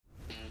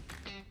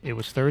It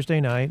was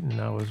Thursday night,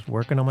 and I was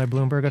working on my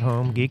Bloomberg at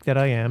home, geek that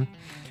I am,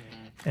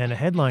 and a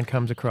headline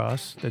comes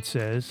across that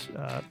says,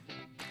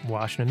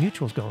 Washington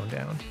Mutual's going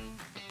down.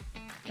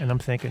 And I'm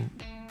thinking,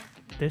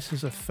 this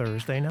is a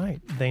Thursday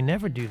night. They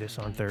never do this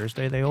on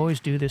Thursday. They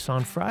always do this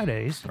on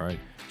Fridays. Right.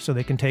 So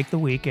they can take the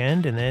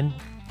weekend and then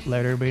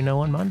let everybody know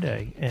on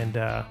Monday. And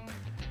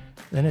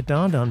then it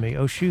dawned on me,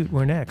 oh shoot,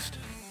 we're next.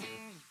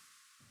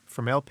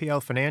 From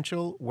LPL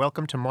Financial,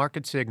 welcome to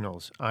Market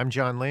Signals. I'm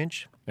John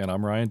Lynch. And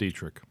I'm Ryan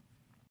Dietrich.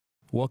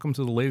 Welcome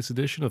to the latest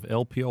edition of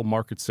LPL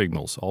Market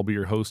Signals. I'll be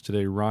your host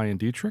today, Ryan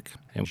Dietrich,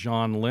 and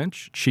John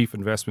Lynch, Chief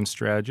Investment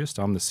Strategist.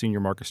 I'm the Senior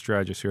Market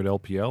Strategist here at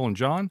LPL. And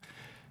John,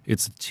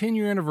 it's the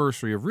 10-year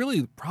anniversary of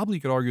really, probably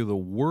you could argue, the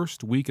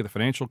worst week of the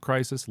financial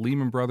crisis.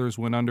 Lehman Brothers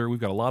went under. We've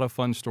got a lot of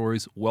fun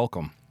stories.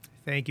 Welcome.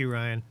 Thank you,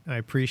 Ryan. I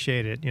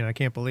appreciate it. I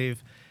can't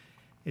believe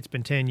it's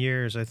been 10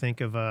 years. I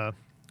think of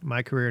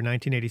my career.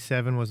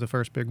 1987 was the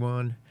first big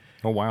one.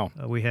 Oh, wow.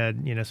 We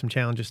had, some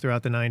challenges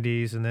throughout the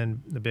 90s, and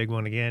then the big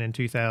one again in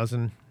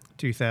 2000,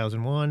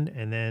 2001,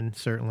 and then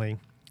certainly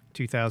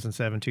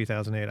 2007,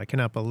 2008. I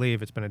cannot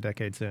believe it's been a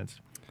decade since.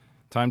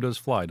 Time does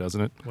fly,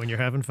 doesn't it? When you're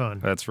having fun.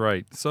 That's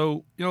right.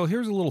 So,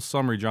 here's a little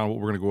summary, John, what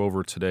we're going to go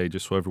over today,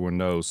 just so everyone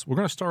knows. We're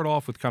going to start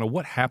off with kind of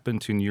what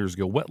happened 10 years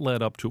ago, what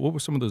led up to it, what were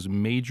some of those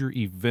major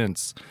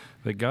events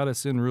that got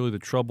us in really the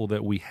trouble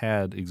that we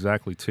had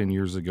exactly 10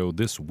 years ago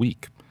this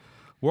week.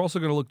 We're also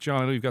going to look,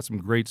 John, I know you've got some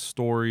great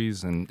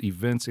stories and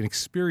events and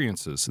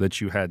experiences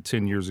that you had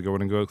 10 years ago,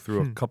 and go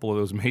through a couple of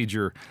those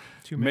major...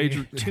 Too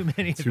many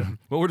of them.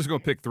 Well, we're just going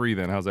to pick three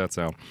then. How's that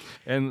sound?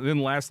 And then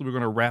lastly, we're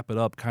going to wrap it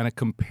up kind of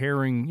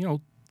comparing,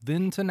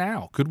 then to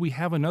now. Could we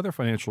have another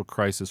financial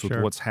crisis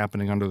with what's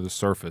happening under the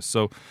surface?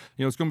 So,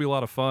 it's going to be a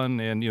lot of fun,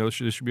 and, this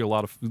should be a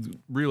lot of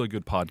really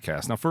good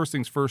podcasts. Now, first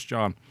things first,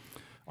 John,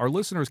 our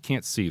listeners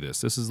can't see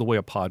this. This is the way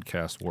a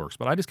podcast works.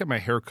 But I just got my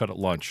hair cut at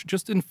lunch.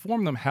 Just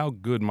inform them how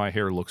good my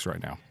hair looks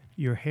right now.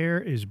 Your hair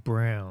is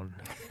brown,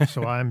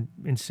 so I'm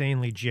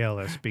insanely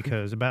jealous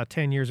because about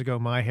 10 years ago,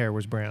 my hair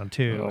was brown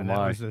too.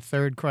 That was the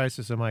third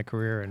crisis of my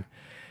career. And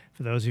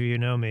for those of you who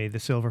know me, the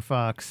silver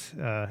fox,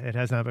 it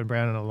has not been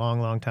brown in a long,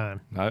 long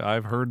time.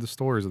 I've heard the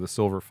stories of the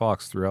silver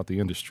fox throughout the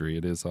industry.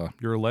 It is,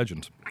 you're a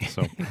legend.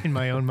 So in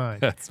my own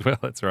mind.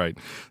 That's right.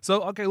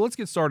 So, okay, let's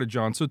get started,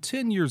 John. So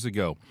 10 years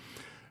ago,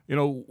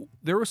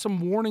 there were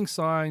some warning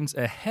signs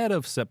ahead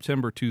of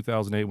September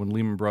 2008 when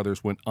Lehman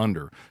Brothers went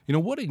under.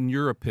 What, in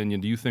your opinion,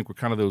 do you think were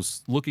kind of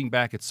those, looking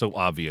back, it's so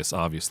obvious,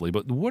 obviously,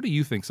 but what do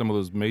you think some of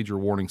those major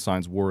warning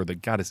signs were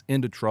that got us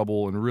into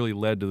trouble and really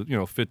led to,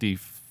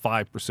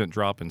 55%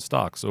 drop in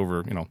stocks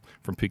over,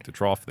 from peak to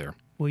trough there?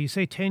 Well, you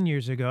say 10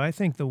 years ago. I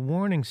think the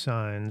warning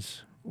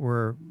signs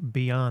were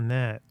beyond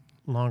that,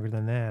 longer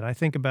than that. I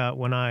think about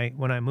when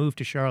I moved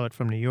to Charlotte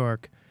from New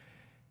York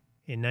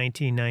in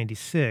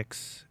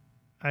 1996,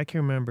 I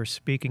can remember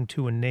speaking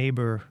to a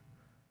neighbor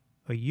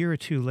a year or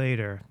two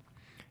later,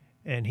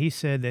 and he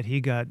said that he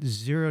got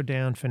zero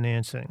down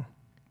financing.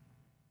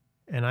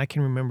 And I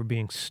can remember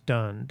being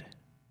stunned.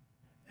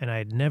 And I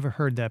had never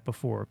heard that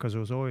before because it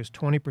was always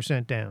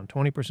 20% down,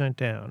 20%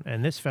 down.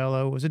 And this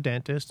fellow was a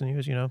dentist, and he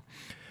was,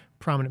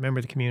 prominent member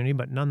of the community,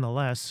 but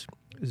nonetheless,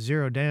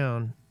 zero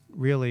down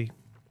really,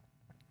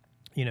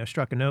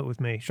 struck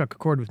a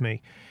chord with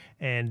me.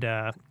 And,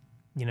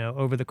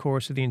 over the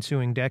course of the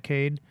ensuing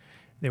decade,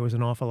 there was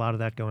an awful lot of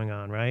that going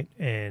on, right?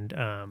 And,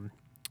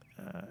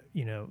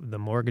 the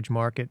mortgage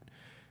market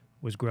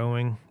was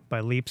growing by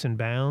leaps and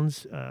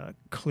bounds.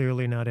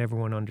 Clearly not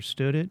everyone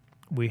understood it.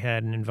 We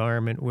had an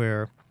environment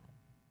where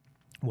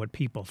what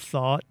people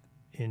thought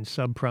in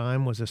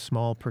subprime was a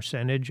small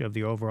percentage of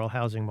the overall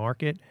housing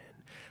market.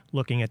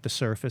 Looking at the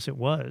surface, it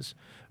was.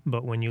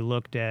 But when you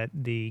looked at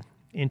the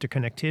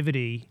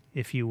interconnectivity,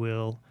 if you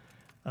will,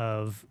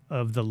 of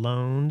the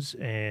loans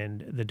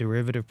and the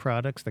derivative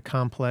products, the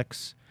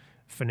complex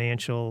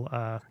financial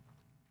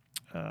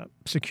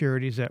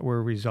securities that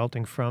were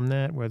resulting from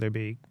that, whether it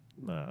be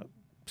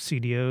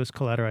CDOs,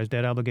 collateralized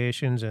debt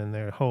obligations, and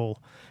their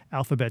whole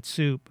alphabet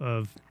soup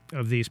of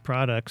these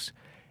products,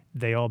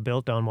 they all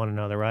built on one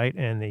another, right?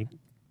 And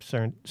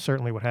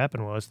certainly what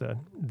happened was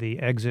the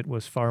exit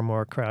was far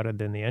more crowded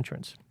than the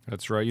entrance.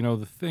 That's right.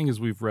 The thing is,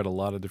 we've read a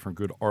lot of different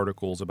good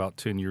articles about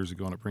 10 years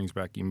ago, and it brings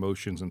back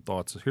emotions and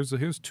thoughts.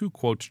 Here's two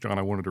quotes, John,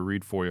 I wanted to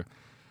read for you.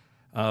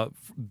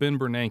 Ben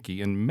Bernanke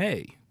in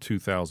May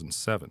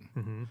 2007.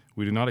 Mm-hmm.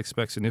 We do not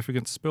expect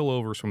significant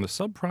spillovers from the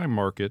subprime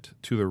market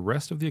to the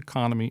rest of the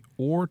economy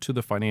or to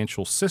the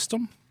financial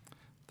system.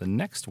 The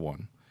next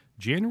one,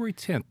 January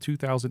 10th,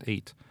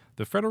 2008.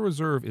 The Federal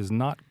Reserve is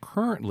not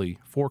currently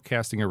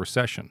forecasting a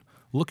recession.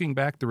 Looking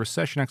back, the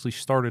recession actually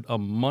started a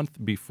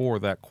month before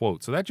that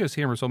quote. So that just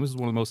hammers home. This is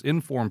one of the most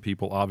informed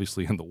people,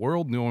 obviously, in the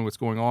world, knowing what's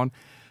going on.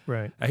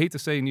 Right. I hate to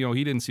say,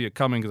 he didn't see it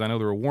coming because I know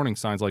there were warning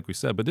signs, like we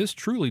said, but this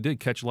truly did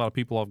catch a lot of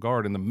people off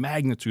guard, and the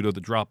magnitude of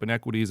the drop in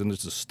equities and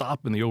just the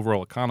stop in the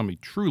overall economy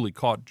truly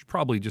caught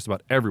probably just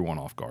about everyone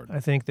off guard. I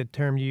think the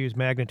term you used,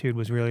 magnitude,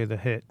 was really the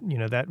hit.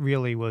 That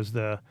really was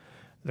the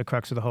the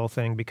crux of the whole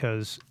thing,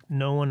 because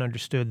no one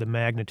understood the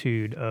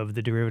magnitude of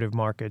the derivative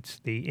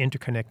markets, the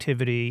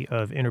interconnectivity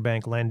of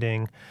interbank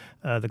lending,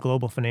 the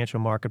global financial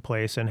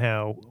marketplace, and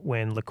how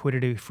when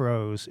liquidity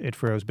froze, it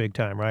froze big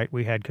time, right?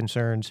 We had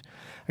concerns.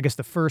 I guess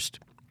the first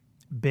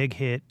big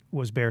hit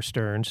was Bear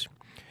Stearns,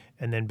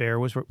 and then Bear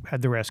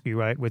had the rescue,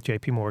 right, with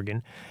J.P.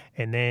 Morgan,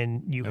 and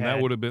then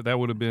that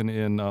would have been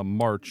in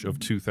March of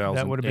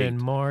 2008. That would have been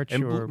March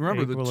and or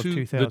remember April of the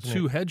 2008.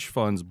 two hedge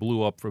funds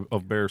blew up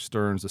of Bear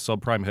Stearns, the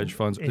subprime hedge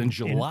funds, in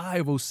July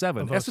of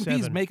 07.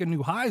 S&P's making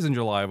new highs in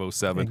July of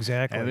 07.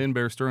 Exactly. And then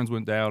Bear Stearns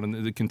went down,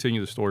 and it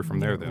continued the story from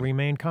there. Then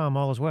remained calm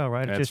all as well,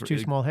 right? It's just two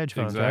small hedge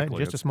funds, exactly.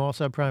 right? Just a small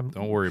subprime.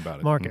 Don't worry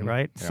about it. Market,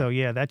 right? Yeah. So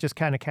yeah, that just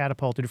kind of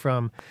catapulted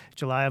from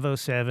July of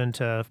 07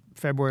 to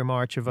February,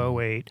 March of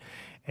 08,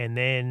 and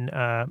then.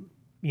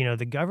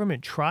 The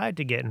government tried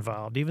to get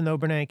involved, even though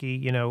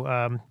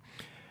Bernanke,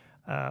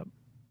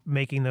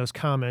 making those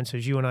comments,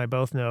 as you and I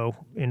both know,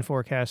 in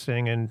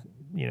forecasting and,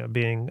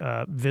 being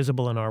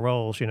visible in our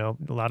roles, a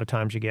lot of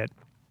times you get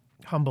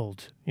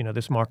humbled.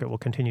 This market will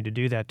continue to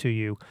do that to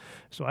you.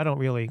 So I don't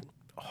really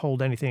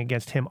hold anything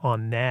against him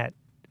on that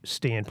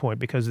standpoint,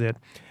 because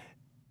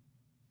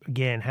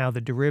again, how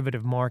the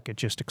derivative market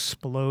just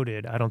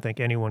exploded, I don't think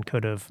anyone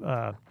could have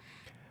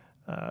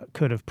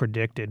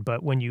predicted.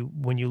 But when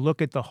you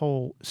look at the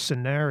whole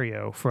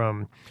scenario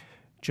from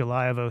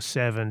July of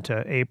 07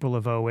 to April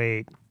of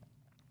 08,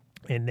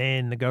 and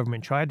then the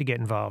government tried to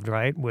get involved,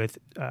 right, with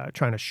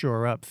trying to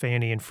shore up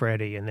Fannie and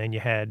Freddie, and then you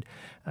had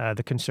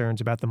the concerns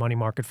about the money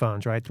market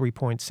funds, right,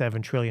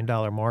 $3.7 trillion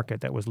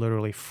market that was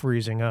literally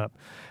freezing up.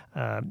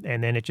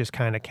 And then it just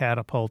kind of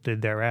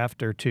catapulted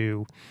thereafter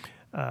to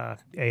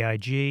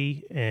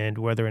AIG, and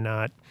whether or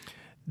not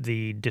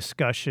the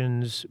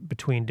discussions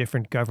between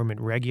different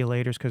government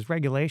regulators, because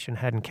regulation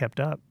hadn't kept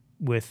up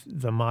with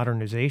the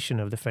modernization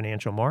of the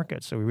financial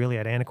markets. So we really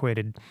had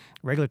antiquated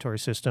regulatory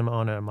system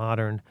on a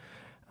modern,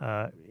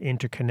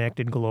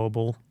 interconnected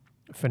global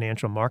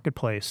financial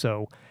marketplace.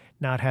 So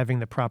not having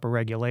the proper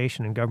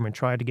regulation, and government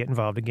tried to get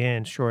involved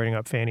again, shoring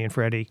up Fannie and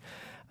Freddie.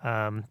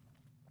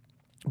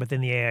 But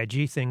then the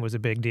AIG thing was a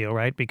big deal,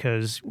 right?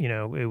 Because,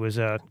 it was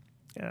a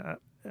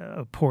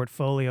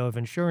portfolio of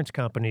insurance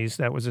companies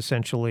that was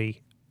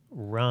essentially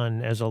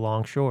run as a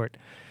long short.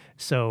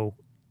 So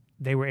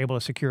they were able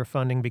to secure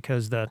funding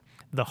because their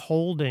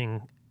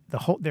holdings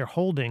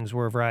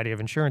were a variety of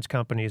insurance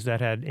companies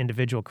that had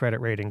individual credit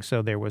ratings.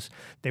 So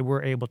they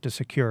were able to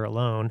secure a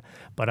loan,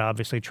 but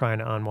obviously trying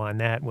to unwind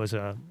that was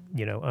a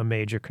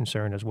major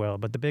concern as well.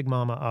 But the big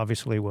mama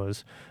obviously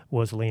was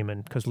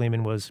Lehman, because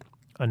Lehman was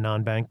a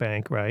non-bank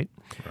bank, right?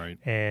 Right.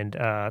 And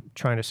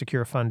trying to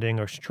secure funding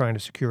or trying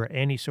to secure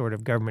any sort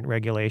of government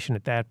regulation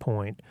at that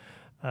point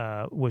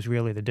was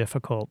really the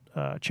difficult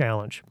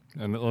challenge.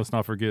 And let's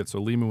not forget, so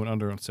Lehman went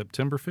under on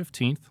September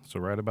 15th,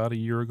 so right about a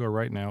year ago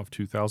right now, of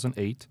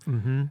 2008.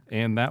 Mm-hmm.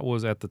 And that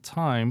was, at the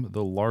time,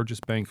 the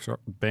largest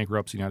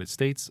bankruptcy in the United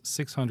States,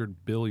 $600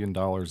 billion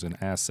in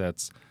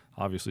assets,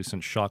 obviously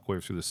sent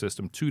shockwaves through the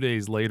system. 2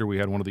 days later, we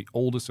had one of the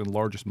oldest and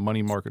largest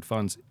money market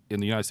funds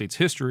in the United States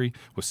history,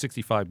 with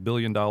 $65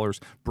 billion,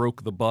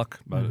 broke the buck.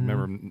 Mm-hmm.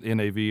 Remember,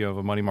 NAV of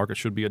a money market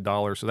should be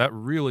 $1. So that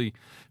really,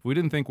 we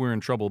didn't think we were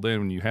in trouble then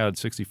when you had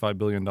 $65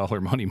 billion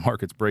money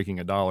markets breaking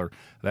 $1.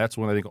 That's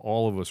when I think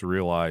all of us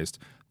realized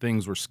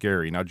things were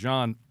scary. Now,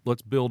 John,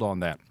 let's build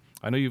on that.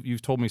 I know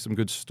you've told me some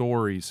good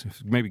stories.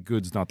 Maybe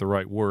good's not the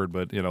right word,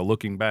 but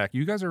looking back,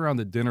 you guys are around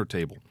the dinner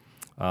table.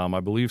 I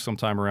believe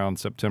sometime around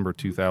September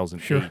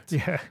 2008. Sure.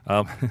 Yeah.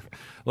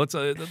 Let's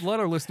let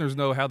our listeners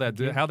know how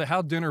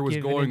dinner was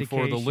going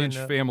for the Lynch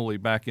family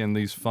back in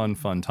these fun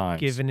times.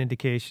 Give an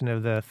indication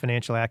of the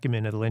financial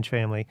acumen of the Lynch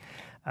family.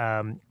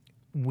 I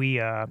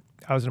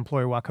was an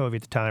employee of Wachovia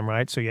at the time,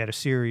 right? So you had a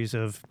series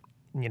of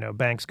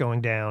banks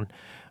going down.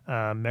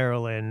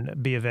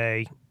 Maryland, B of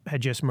A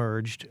had just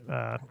merged,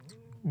 at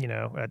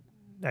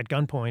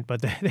gunpoint,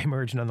 but they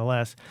merged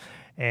nonetheless,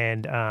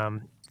 and.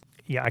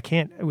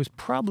 It was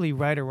probably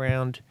right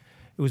around,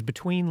 it was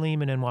between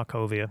Lehman and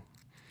Wachovia.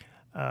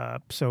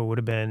 So it would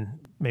have been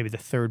maybe the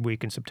third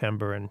week in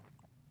September. And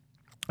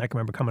I can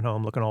remember coming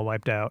home looking all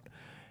wiped out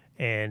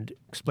and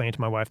explaining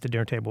to my wife the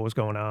dinner table was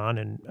going on.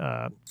 And,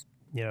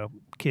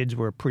 kids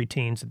were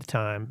preteens at the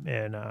time.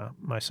 And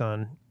my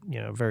son,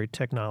 very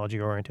technology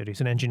oriented.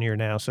 He's an engineer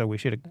now, so we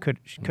could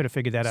have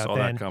figured that out then.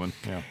 Saw that coming,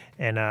 yeah.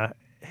 And,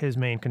 his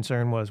main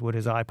concern was, would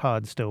his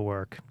iPod still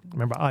work?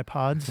 Remember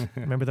iPods?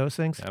 Remember those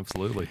things?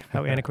 Absolutely.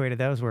 How antiquated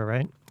those were,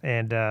 right?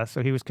 And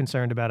so he was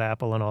concerned about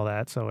Apple and all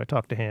that. So I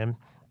talked to him,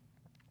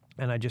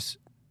 and I just,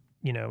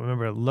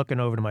 remember looking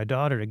over to my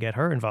daughter to get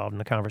her involved in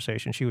the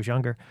conversation. She was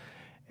younger,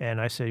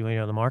 and I said,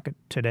 the market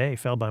today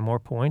fell by more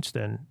points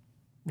than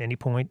any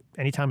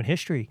time in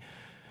history.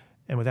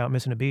 And without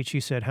missing a beat, she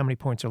said, "How many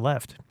points are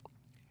left?"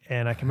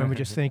 And I can remember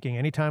just thinking,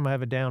 anytime I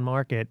have a down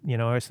market, I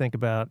always think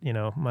about,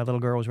 my little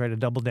girl was ready to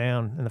double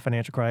down in the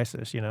financial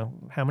crisis,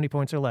 how many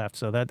points are left?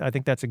 So I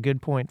think that's a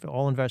good point for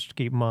all investors to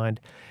keep in mind,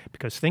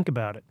 because think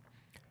about it.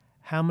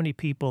 How many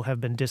people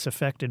have been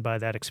disaffected by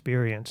that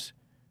experience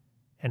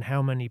and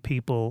how many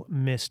people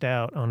missed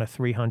out on a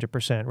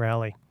 300%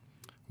 rally.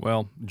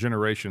 Well,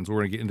 generations, we're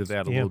going to get into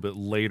that a little bit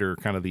later,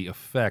 kind of the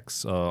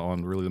effects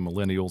on really the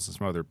millennials and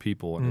some other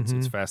people, and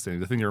it's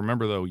fascinating. The thing to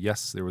remember, though,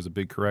 yes, there was a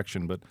big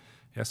correction, but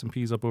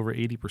S&P's up over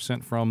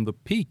 80% from the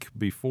peak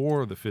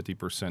before the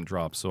 50%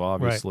 drop. So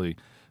obviously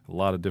a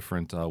lot of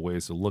different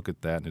ways to look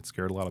at that, and it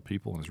scared a lot of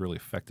people and has really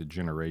affected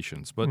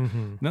generations. But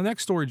the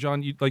next story,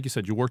 John, like you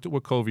said, you worked at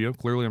Wachovia.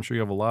 Clearly, I'm sure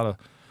you have a lot of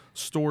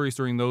stories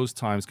during those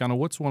times. Kind of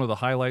what's one of the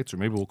highlights, or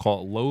maybe we'll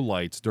call it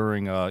lowlights,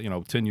 during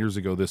 10 years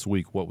ago this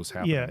week, what was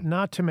happening? Yeah,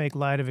 not to make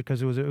light of it,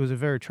 because it was a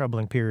very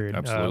troubling period.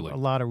 Absolutely. A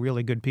lot of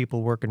really good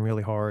people working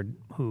really hard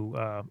who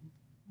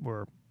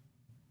were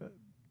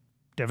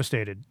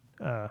devastated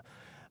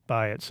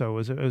by it. So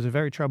it was a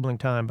very troubling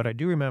time. But I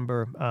do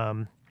remember,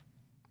 I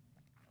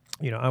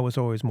was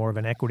always more of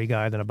an equity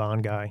guy than a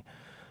bond guy.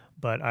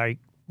 But I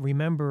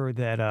remember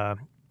that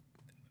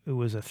it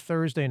was a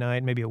Thursday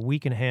night, maybe a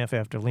week and a half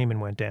after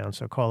Lehman went down.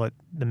 So call it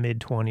the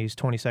mid-20s,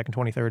 22nd,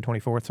 23rd,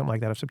 24th, something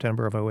like that, of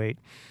September of 2008.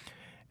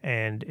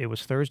 And it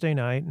was Thursday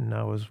night, and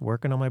I was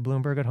working on my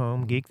Bloomberg at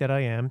home, geek that I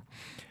am.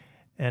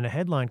 And a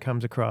headline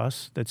comes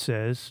across that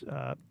says,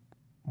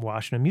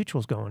 Washington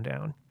Mutual's going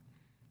down.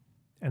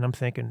 And I'm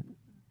thinking,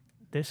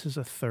 this is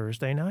a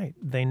Thursday night.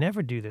 They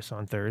never do this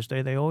on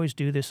Thursday. They always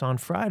do this on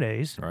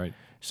Fridays. Right.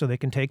 So they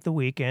can take the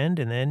weekend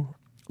and then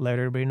let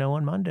everybody know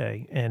on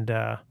Monday. And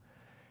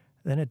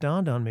then it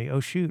dawned on me, oh,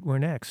 shoot, we're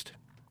next.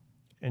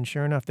 And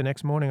sure enough, the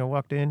next morning I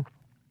walked in,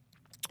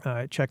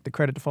 checked the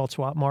credit default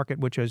swap market,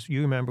 which, as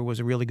you remember, was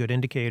a really good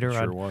indicator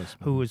on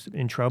who was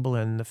in trouble.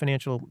 And the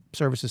financial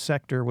services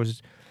sector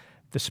was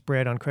the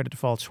spread on credit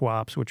default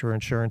swaps, which were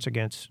insurance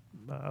against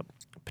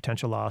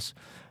potential loss.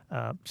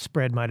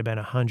 Spread might have been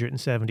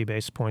 170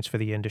 basis points for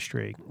the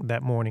industry.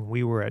 That morning,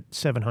 we were at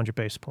 700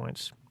 basis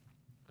points.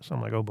 So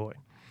I'm like, oh, boy.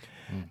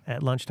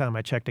 At lunchtime,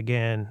 I checked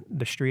again.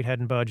 The street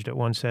hadn't budged at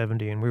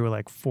 170, and we were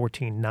like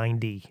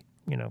 1490,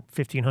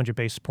 1,500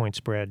 basis point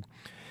spread.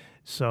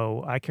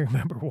 So I can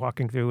remember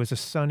walking through. It was a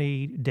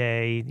sunny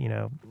day.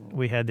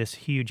 We had this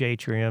huge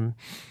atrium.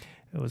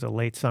 It was a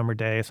late summer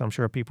day, so I'm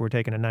sure people were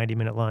taking a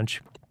 90-minute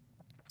lunch.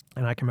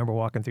 And I can remember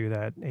walking through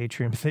that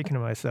atrium thinking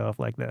to myself,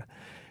 like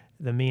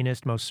the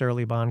meanest, most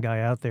surly bond guy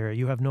out there,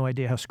 you have no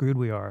idea how screwed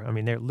we are. I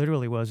mean, there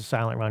literally was a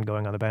silent run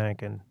going on the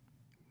bank, and,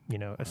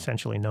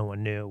 essentially no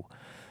one knew.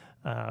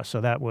 So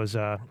that was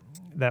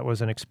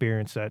an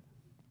experience that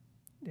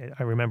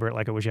I remember it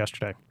like it was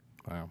yesterday.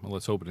 Wow. Well,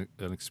 let's hope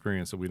an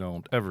experience that we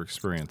don't ever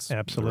experience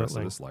Absolutely. the rest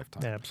of this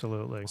lifetime.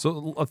 Absolutely.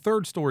 So a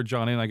third story,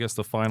 John, and I guess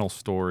the final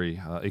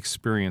story,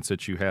 experience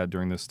that you had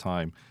during this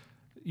time,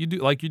 you do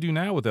like you do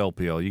now with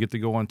LPL. You get to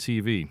go on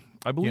TV.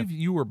 I believe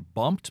you were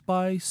bumped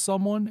by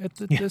someone at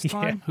this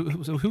time.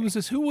 Yeah. Who was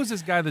this? Who was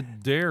this guy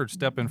that dared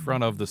step in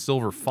front of the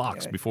Silver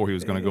Fox before he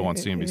was going to go on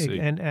CNBC?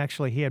 And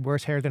actually, he had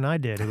worse hair than I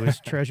did. It was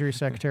Treasury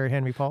Secretary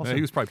Henry Paulson. Yeah,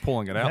 he was probably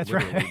pulling it out. That's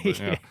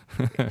right.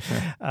 But,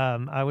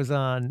 yeah. I was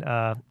on.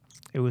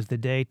 It was the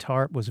day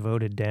TARP was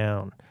voted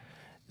down,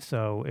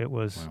 so it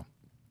was,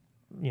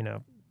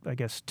 I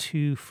guess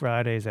 2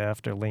 Fridays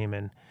after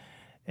Lehman,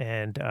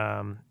 and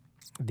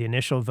the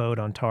initial vote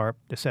on TARP,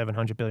 the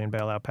 $700 billion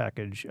bailout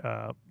package,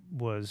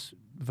 was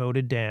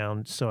voted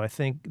down. So I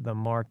think the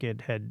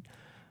market had,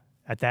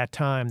 at that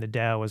time, the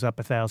Dow was up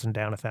 1,000,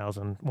 down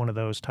 1,000, one of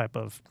those type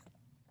of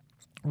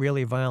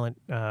really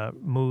violent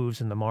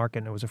moves in the market.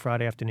 And it was a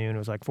Friday afternoon. It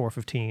was like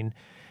 4:15.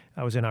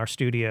 I was in our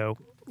studio,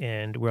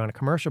 and we're on a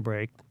commercial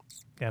break.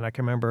 And I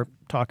can remember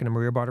talking to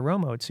Maria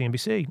Bartiromo at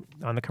CNBC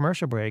on the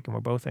commercial break, and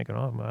we're both thinking,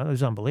 oh, well, this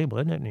is unbelievable,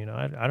 isn't it?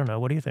 I don't know.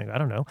 What do you think? I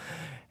don't know.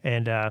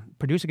 And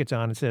producer gets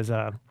on and says,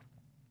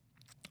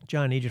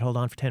 John, I need you to hold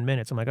on for 10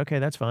 minutes. I'm like, okay,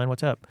 that's fine.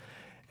 What's up?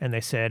 And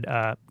they said,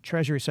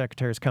 Treasury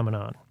Secretary is coming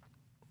on.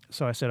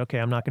 So I said, okay,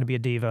 I'm not going to be a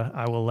diva.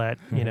 I will let,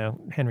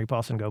 Henry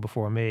Paulson go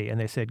before me. And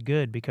they said,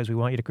 good, because we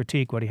want you to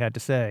critique what he had to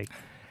say.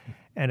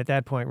 And at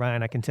that point,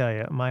 Ryan, I can tell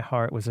you, my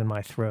heart was in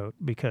my throat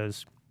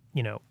because,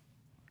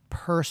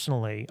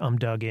 personally, I'm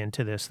dug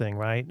into this thing,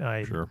 right?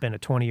 I've been a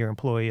 20-year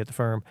employee at the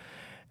firm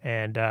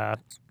and,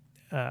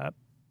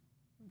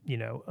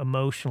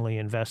 emotionally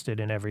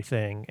invested in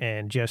everything.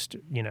 And just,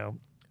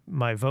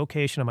 my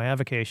vocation and my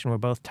avocation were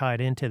both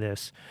tied into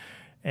this.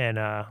 And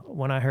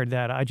when I heard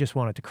that, I just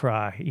wanted to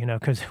cry,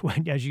 because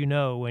as you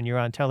know, when you're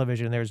on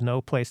television, there's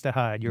no place to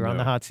hide. You're on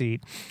the hot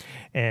seat.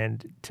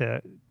 And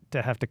to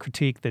have to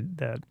critique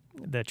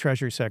the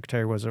Treasury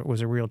Secretary was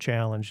a real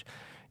challenge.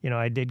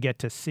 I did get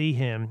to see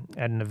him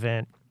at an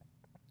event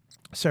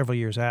several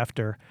years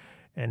after,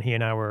 and he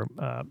and I were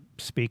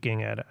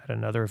speaking at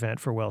another event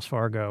for Wells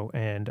Fargo,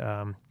 and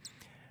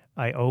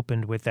I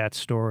opened with that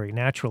story.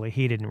 Naturally,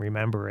 he didn't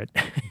remember it,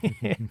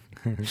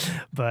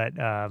 but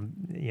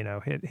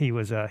he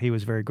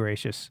was very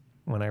gracious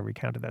when I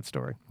recounted that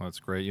story. Well, that's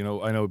great. I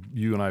know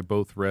you and I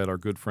both read, our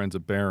good friends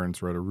at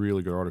Barron's read a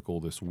really good article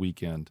this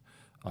weekend.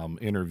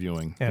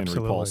 Interviewing Henry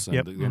Paulson.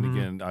 Yep. And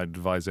again, I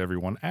advise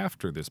everyone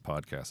after this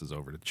podcast is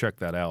over to check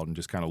that out and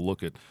just kind of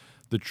look at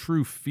the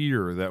true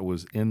fear that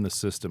was in the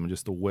system and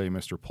just the way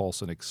Mr.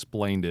 Paulson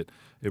explained it.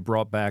 It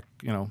brought back,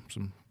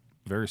 some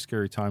very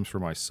scary times for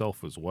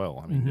myself as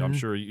well. I mean, I'm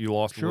sure you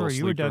lost a little Sure,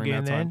 you were sleep dug during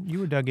in that time. then. You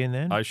were dug in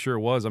then. I sure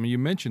was. I mean, you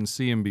mentioned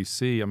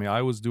CNBC. I mean,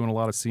 I was doing a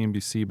lot of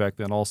CNBC back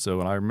then also,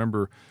 and I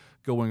remember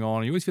going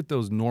on. You always get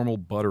those normal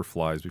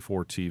butterflies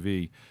before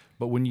TV,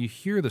 but when you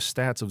hear the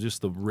stats of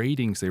just the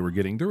ratings they were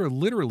getting, there were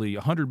literally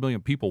 100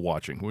 million people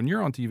watching. When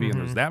you're on TV and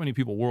there's that many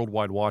people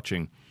worldwide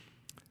watching,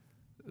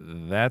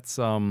 that's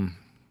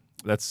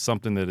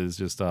something that is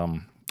just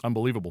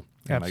unbelievable.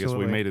 And I guess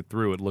we made it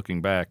through it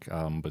looking back,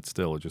 but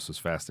still, it just was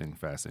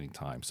fascinating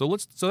time. So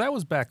that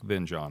was back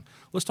then, John.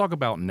 Let's talk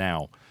about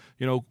now.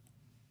 You know,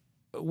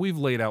 we've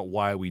laid out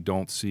why we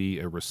don't see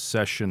a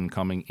recession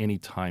coming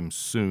anytime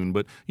soon,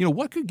 but you know,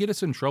 what could get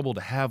us in trouble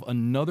to have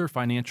another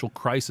financial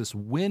crisis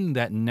when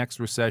that next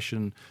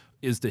recession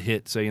is to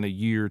hit, say, in a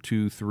year,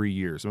 2, 3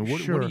 years? I mean,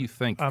 what do you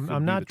think?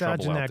 I'm not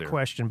dodging that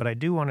question, but I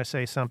do want to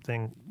say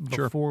something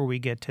before we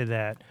get to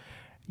that.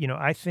 You know,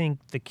 I think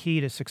the key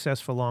to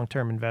successful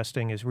long-term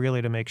investing is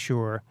really to make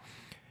sure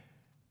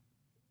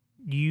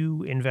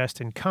you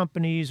invest in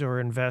companies or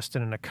invest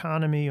in an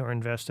economy or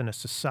invest in a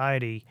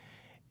society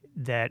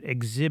that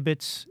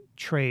exhibits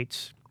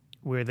traits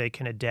where they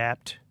can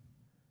adapt,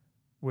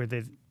 where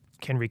they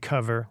can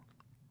recover,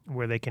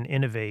 where they can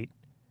innovate,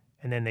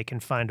 and then they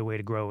can find a way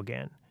to grow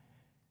again.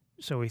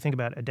 So we think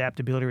about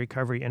adaptability,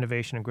 recovery,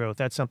 innovation, and growth.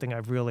 That's something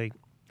I've really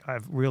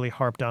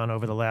harped on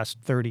over the last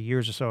 30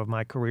 years or so of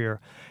my career.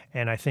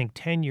 And I think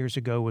 10 years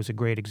ago was a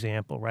great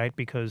example, right?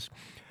 Because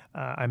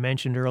I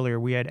mentioned earlier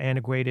we had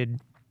integrated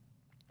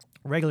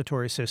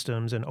regulatory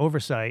systems and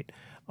oversight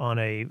on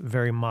a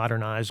very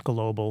modernized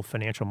global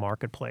financial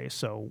marketplace.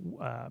 So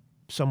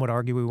some would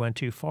argue we went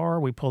too far.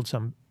 We pulled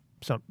some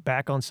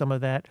back on some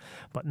of that.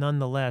 But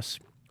nonetheless,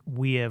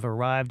 we have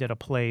arrived at a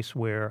place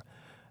where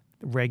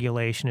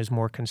regulation is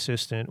more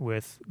consistent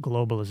with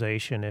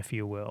globalization, if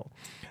you will.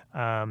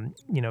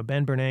 You know,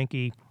 Ben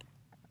Bernanke,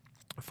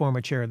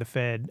 former chair of the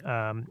Fed,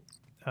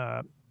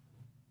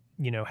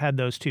 you know, had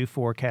those two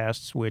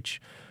forecasts,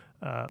 which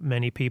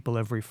many people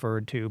have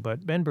referred to.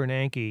 But Ben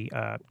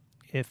Bernanke,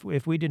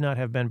 if we did not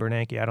have Ben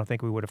Bernanke, I don't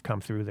think we would have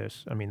come through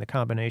this. I mean, the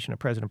combination of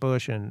President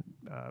Bush and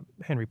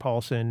Henry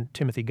Paulson,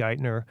 Timothy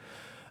Geithner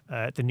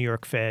at the New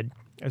York Fed,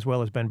 as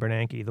well as Ben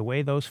Bernanke, the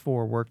way those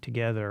four worked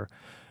together.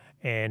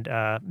 And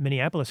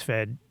Minneapolis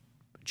Fed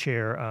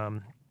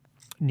Chair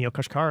Neil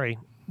Kashkari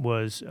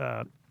was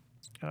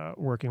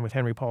working with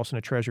Henry Paulson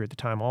at Treasury at the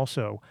time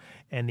also.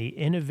 And the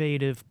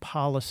innovative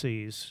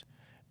policies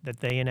that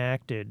they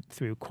enacted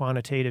through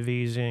quantitative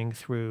easing,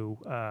 through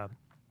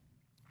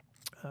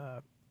what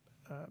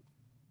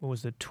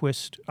was the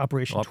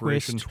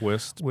Operation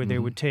Twist, where they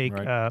would take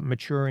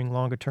maturing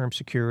longer-term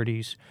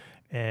securities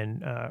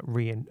and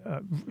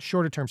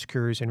shorter-term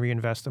securities and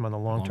reinvest them on the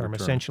long term,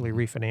 essentially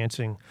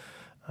refinancing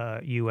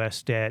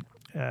U.S. debt.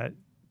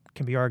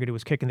 Can be argued it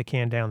was kicking the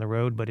can down the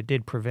road, but it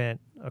did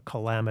prevent a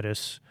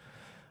calamitous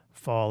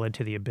fall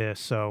into the abyss.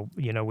 So,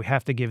 you know, we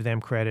have to give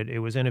them credit. It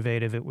was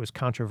innovative, it was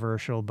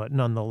controversial, but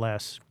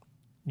nonetheless,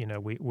 you know,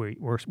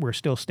 we're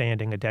still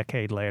standing a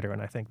decade later,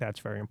 and I think that's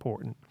very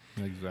important.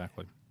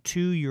 Exactly. To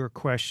your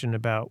question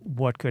about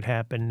what could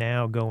happen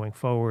now going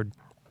forward,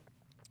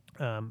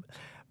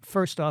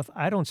 first off,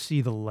 I don't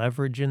see the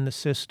leverage in the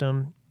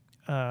system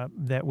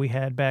that we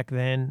had back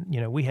then.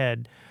 You know, we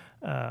had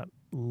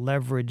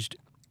leveraged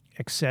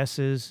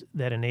excesses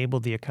that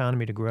enabled the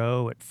economy to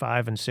grow at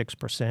 5% and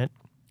 6%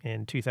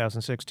 in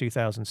 2006,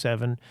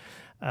 2007.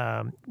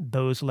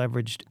 Those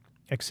leveraged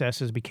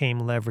excesses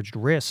became leveraged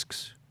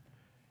risks,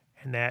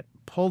 and that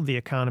pulled the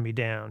economy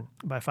down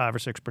by 5 or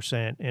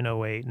 6% in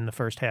 08 and the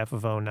first half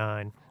of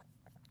 09.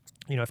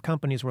 You know, if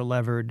companies were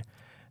levered,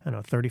 I don't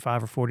know,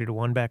 35 or 40 to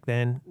 1 back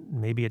then,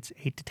 maybe it's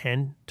 8 to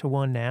 10 to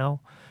 1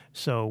 now.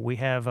 So we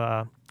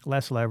have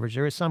less leverage.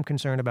 There is some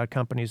concern about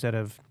companies that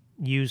have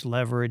used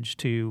leverage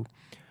to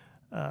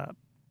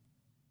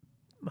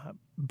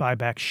buy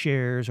back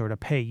shares or to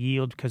pay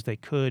yield because they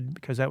could,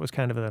 because that was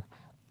kind of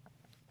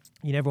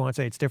you never want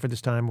to say it's different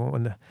this time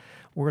when the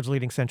world's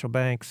leading central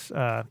banks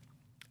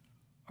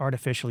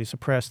artificially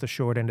suppress the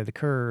short end of the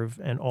curve,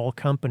 and all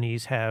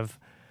companies have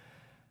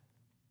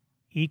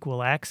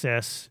equal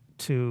access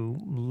to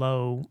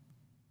low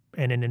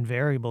and an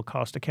invariable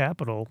cost of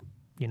capital.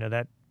 You know,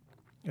 that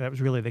was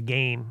really the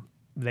game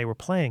they were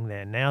playing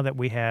then. Now that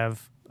we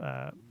have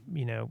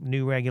you know,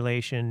 new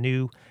regulation,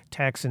 new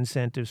tax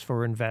incentives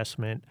for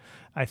investment,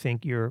 I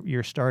think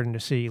you're starting to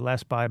see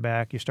less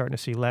buyback. You're starting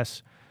to see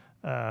less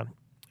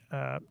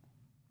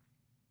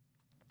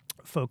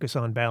focus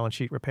on balance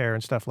sheet repair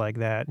and stuff like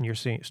that. And you're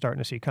starting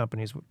to see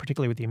companies,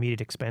 particularly with the immediate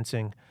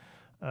expensing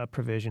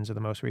provisions of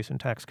the most recent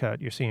tax cut,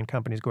 you're seeing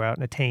companies go out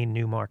and attain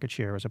new market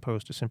share as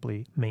opposed to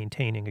simply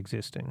maintaining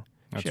existing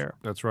share.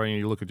 That's right. And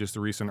you look at just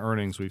the recent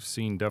earnings, we've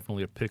seen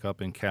definitely a pickup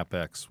in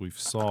CapEx. We've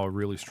saw a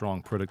really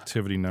strong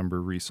productivity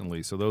number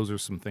recently. So those are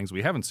some things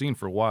we haven't seen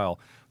for a while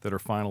that are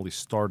finally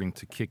starting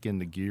to kick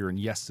into gear. And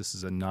yes, this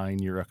is a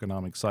 9-year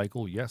economic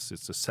cycle. Yes,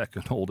 it's the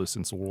second oldest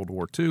since World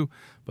War II.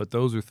 But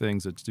those are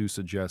things that do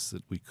suggest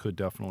that we could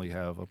definitely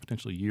have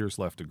potentially years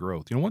left of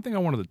growth. You know, one thing I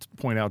wanted to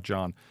point out,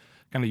 John,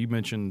 kind of you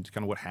mentioned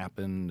kind of what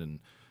happened and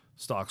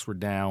stocks were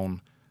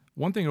down.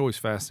 One thing that always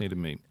fascinated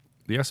me,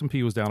 the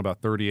S&P was down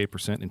about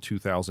 38% in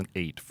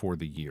 2008 for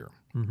the year.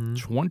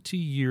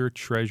 20-year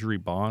Treasury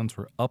bonds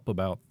were up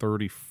about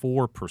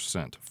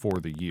 34% for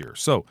the year.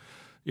 So,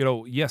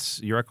 yes,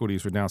 your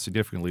equities were down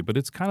significantly, but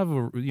it's kind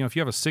of if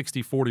you have a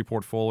 60-40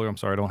 portfolio, I'm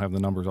sorry, I don't have the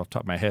numbers off the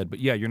top of my head, but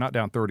yeah, you're not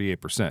down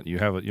 38%. You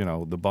have,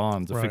 the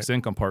bonds, the fixed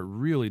income part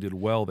really did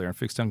well there, and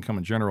fixed income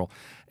in general.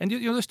 And,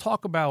 let's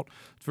talk about,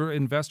 for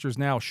investors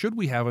now, should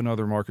we have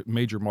another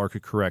major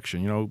market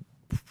correction?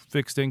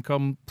 Fixed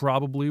income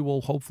probably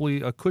will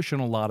hopefully cushion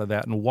a lot of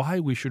that, and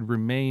why we should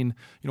remain,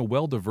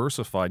 well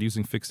diversified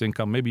using fixed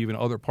income, maybe even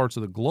other parts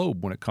of the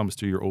globe when it comes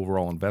to your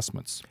overall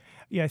investments.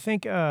 Yeah, I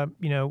think,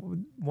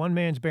 one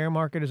man's bear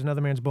market is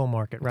another man's bull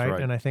market, right? That's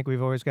right. And I think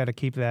we've always got to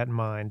keep that in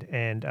mind.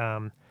 And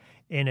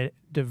in a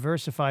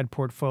diversified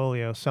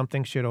portfolio,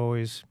 something should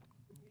always,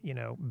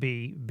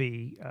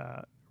 be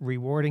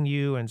rewarding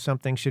you, and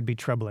something should be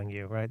troubling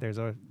you, right? There's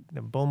a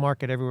bull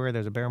market everywhere.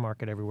 There's a bear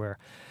market everywhere.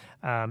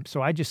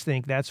 So I just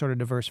think that sort of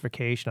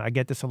diversification, I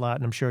get this a lot,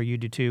 and I'm sure you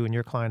do too in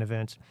your client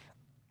events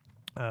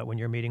when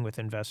you're meeting with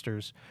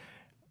investors.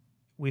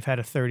 We've had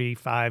a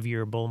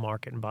 35-year bull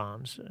market in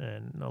bonds,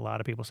 and a lot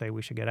of people say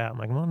we should get out. I'm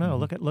like, well, no.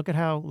 Look at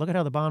how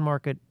the bond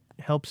market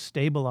helped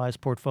stabilize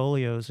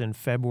portfolios in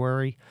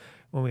February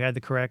when we had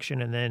the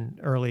correction, and then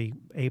early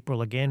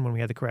April again when we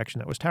had the correction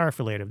that was tariff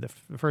related.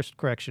 The first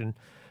correction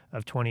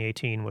of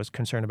 2018 was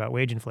concern about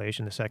wage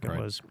inflation. The second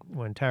was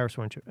when tariffs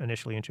were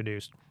initially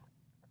introduced.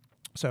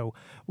 So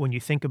when you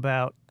think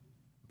about,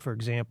 for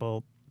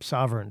example,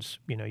 sovereigns,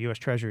 U.S.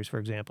 Treasuries, for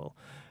example,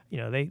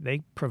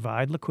 they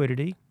provide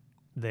liquidity.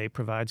 They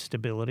provide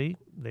stability.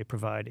 They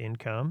provide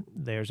income.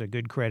 There's a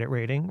good credit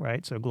rating,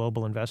 right? So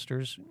global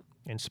investors,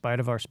 in spite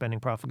of our spending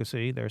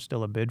profligacy, there's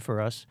still a bid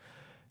for us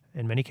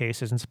in many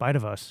cases in spite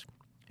of us.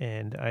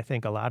 And I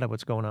think a lot of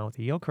what's going on with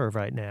the yield curve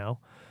right now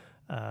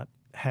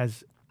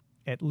has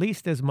at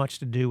least as much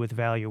to do with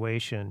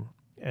valuation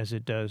as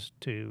it does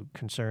to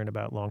concern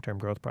about long-term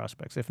growth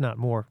prospects, if not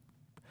more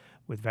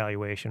with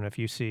valuation. If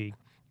you see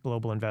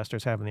global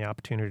investors having the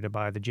opportunity to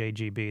buy the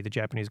JGB, the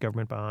Japanese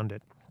government bond,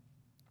 at,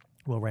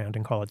 we'll round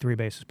and call it 3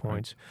 basis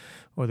points,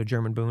 or the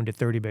German Bund at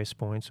 30 basis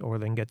points, or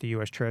they can get the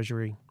U.S.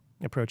 Treasury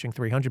approaching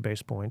 300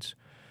 basis points.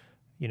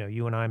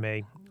 You and I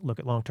may look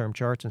at long-term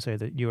charts and say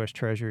that U.S.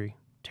 Treasury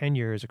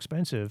 10-year is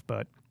expensive,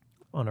 but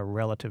on a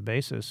relative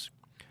basis,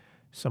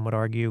 some would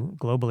argue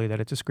globally that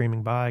it's a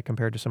screaming buy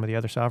compared to some of the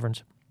other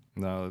sovereigns.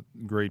 No,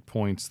 great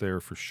points there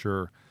for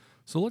sure.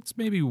 So let's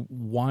maybe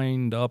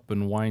wind up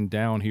and wind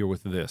down here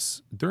with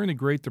this. During the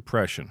Great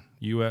Depression,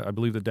 I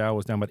believe the Dow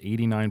was down about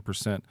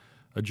 89%.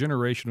 A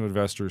generation of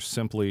investors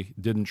simply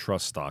didn't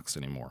trust stocks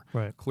anymore.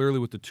 Right. Clearly,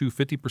 with the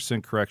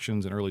 50%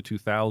 corrections in early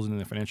 2000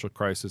 and the financial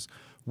crisis,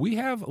 we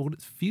have what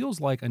it feels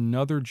like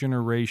another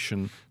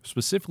generation,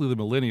 specifically the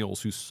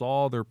millennials, who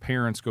saw their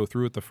parents go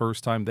through it the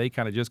first time. They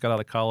kind of just got out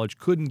of college,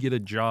 couldn't get a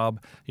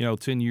job,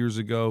 10 years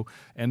ago,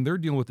 and they're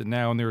dealing with it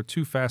now. And there are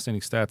two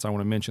fascinating stats I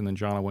want to mention. Then,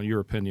 John, I want your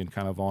opinion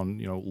kind of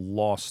on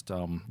lost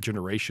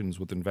generations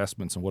with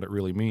investments and what it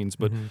really means.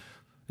 But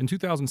in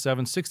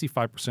 2007,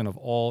 65% of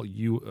all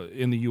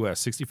in the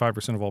U.S.,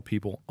 65% of all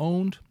people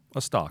owned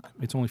a stock.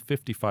 It's only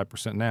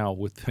 55% now,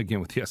 with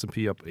the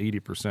S&P up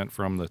 80%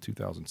 from the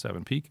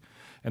 2007 peak.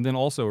 And then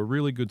also a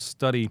really good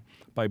study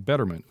by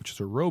Betterment, which is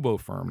a robo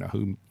firm. Now,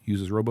 who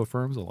uses robo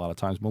firms? A lot of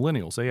times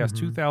millennials. They asked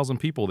 2,000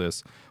 people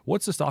this.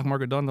 What's the stock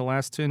market done the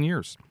last 10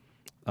 years?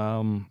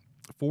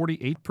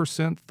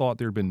 48% thought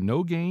there had been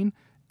no gain.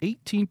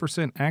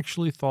 18%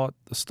 actually thought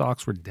the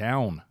stocks were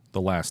down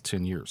the last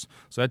 10 years.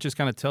 So that just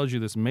kind of tells you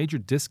this major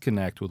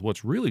disconnect with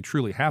what's really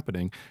truly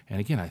happening.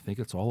 And again, I think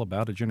it's all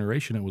about a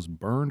generation that was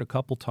burned a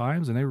couple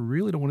times, and they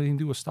really don't want anything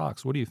to do with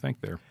stocks. What do you think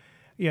there?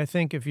 Yeah, I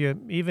think if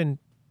you even,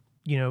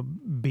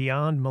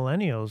 beyond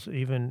millennials,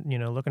 even,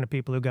 looking at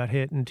people who got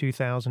hit in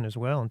 2000 as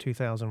well, in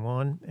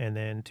 2001, and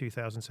then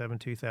 2007,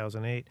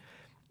 2008,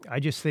 I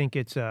just think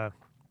it's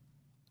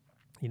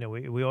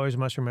we always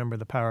must remember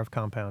the power of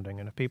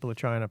compounding. And if people are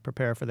trying to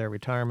prepare for their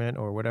retirement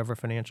or whatever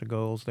financial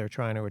goals they're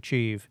trying to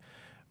achieve,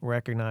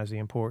 recognize the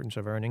importance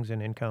of earnings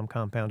and income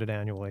compounded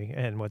annually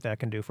and what that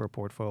can do for a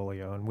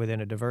portfolio. And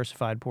within a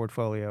diversified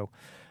portfolio,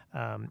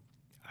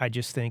 I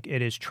just think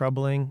it is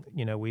troubling.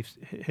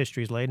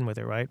 History's laden with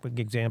it, right? With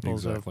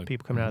examples of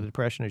people coming out of the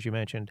Depression, as you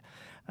mentioned.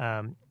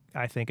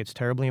 I think it's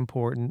terribly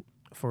important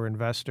for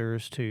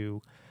investors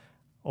to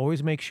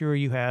always make sure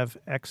you have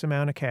X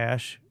amount of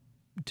cash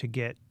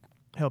to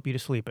help you to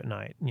sleep at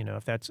night.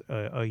 If that's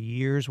a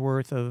year's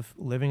worth of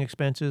living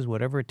expenses,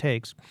 whatever it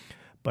takes.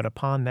 But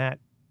upon that,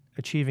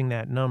 achieving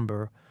that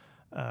number,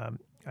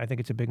 I think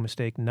it's a big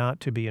mistake not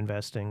to be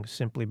investing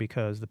simply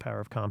because the power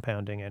of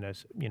compounding. And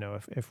as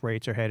if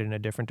rates are headed in a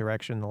different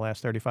direction in the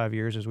last 35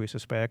 years, as we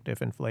suspect,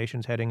 if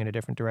inflation's heading in a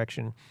different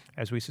direction,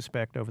 as we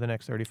suspect over the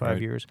next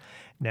 35 years,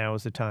 now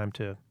is the time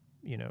to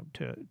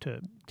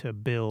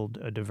build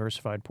a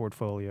diversified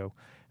portfolio.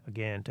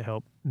 Again, to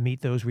help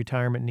meet those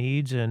retirement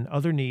needs and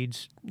other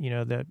needs,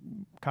 that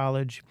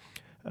college,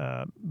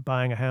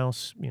 buying a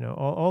house,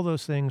 all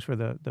those things for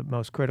the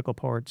most critical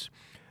parts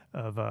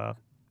of,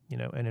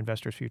 an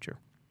investor's future.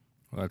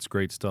 Well, that's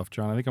great stuff,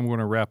 John. I think I'm going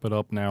to wrap it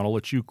up now, and I'll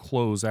let you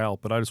close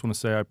out. But I just want to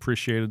say I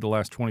appreciated the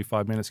last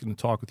 25 minutes getting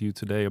to talk with you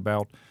today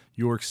about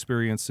your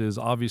experiences.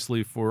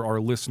 Obviously, for our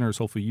listeners,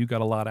 hopefully you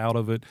got a lot out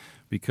of it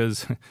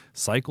because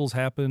cycles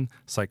happen.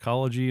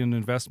 Psychology and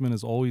investment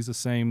is always the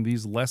same.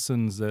 These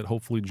lessons that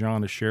hopefully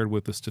John has shared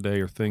with us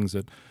today are things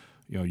that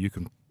you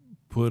can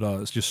put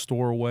just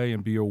store away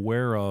and be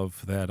aware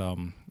of that.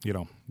 There's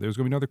going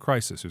to be another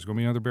crisis. There's going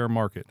to be another bear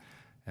market.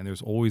 And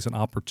there's always an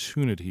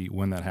opportunity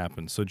when that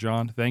happens. So,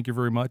 John, thank you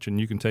very much, and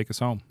you can take us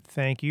home.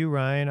 Thank you,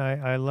 Ryan.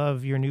 I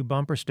love your new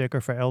bumper sticker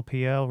for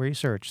LPL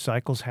Research.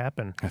 Cycles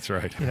happen. That's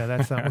right.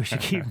 That's something we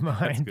should keep in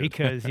mind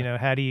because,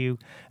 how do you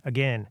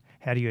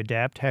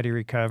adapt, how do you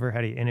recover, how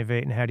do you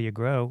innovate, and how do you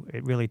grow?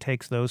 It really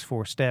takes those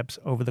 4 steps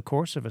over the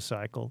course of a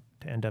cycle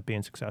to end up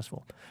being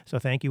successful. So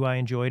thank you. I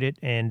enjoyed it.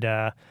 And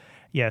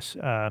yes,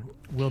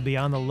 we'll be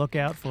on the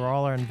lookout for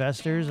all our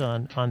investors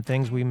on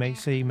things we may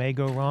see may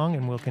go wrong,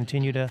 and we'll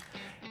continue to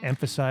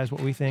emphasize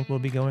what we think will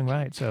be going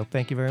right. So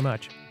thank you very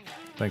much.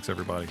 Thanks,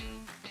 everybody.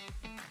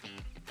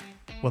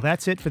 Well,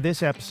 that's it for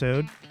this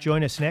episode.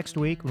 Join us next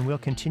week when we'll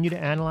continue to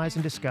analyze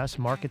and discuss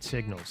market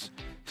signals.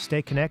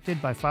 Stay connected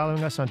by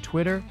following us on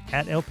Twitter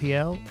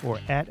 @LPL or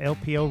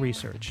 @LPL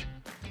Research.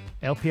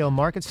 LPL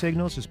Market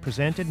Signals is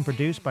presented and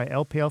produced by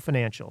LPL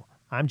Financial.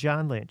 I'm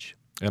John Lynch.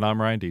 And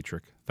I'm Ryan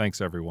Dietrich.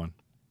 Thanks, everyone.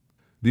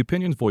 The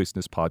opinions voiced in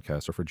this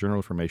podcast are for general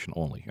information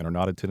only and are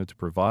not intended to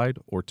provide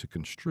or to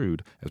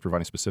construed as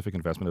providing specific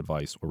investment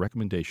advice or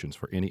recommendations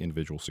for any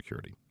individual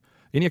security.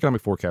 Any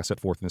economic forecast set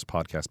forth in this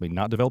podcast may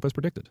not develop as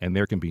predicted, and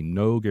there can be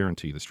no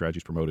guarantee the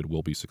strategies promoted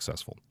will be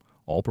successful.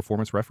 All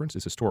performance reference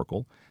is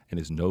historical and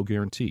is no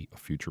guarantee of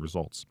future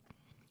results.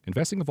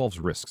 Investing involves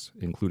risks,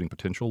 including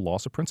potential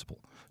loss of principal.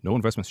 No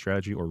investment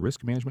strategy or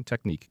risk management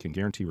technique can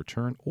guarantee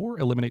return or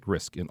eliminate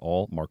risk in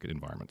all market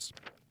environments.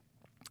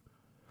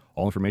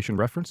 All information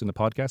referenced in the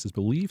podcast is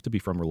believed to be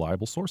from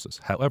reliable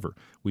sources. However,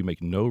 we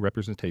make no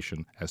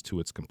representation as to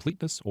its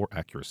completeness or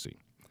accuracy.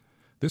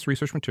 This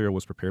research material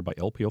was prepared by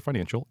LPL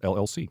Financial,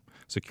 LLC,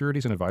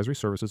 securities and advisory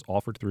services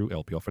offered through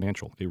LPL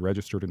Financial, a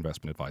registered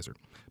investment advisor,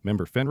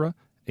 member FINRA,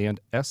 and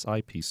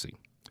SIPC.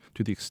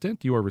 To the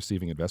extent you are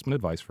receiving investment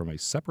advice from a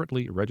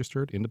separately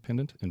registered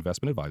independent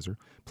investment advisor,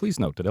 please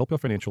note that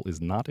LPL Financial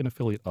is not an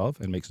affiliate of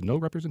and makes no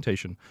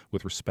representation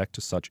with respect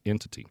to such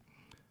entity.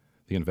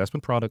 The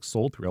investment products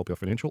sold through LPL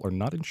Financial are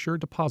not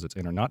insured deposits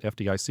and are not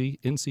FDIC,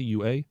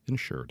 NCUA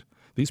insured.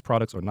 These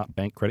products are not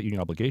bank credit union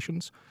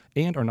obligations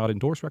and are not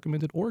endorsed,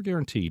 recommended, or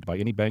guaranteed by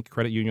any bank,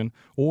 credit union,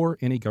 or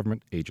any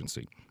government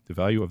agency. The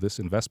value of this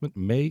investment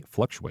may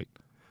fluctuate.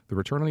 The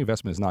return on the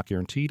investment is not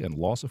guaranteed and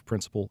loss of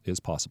principal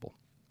is possible.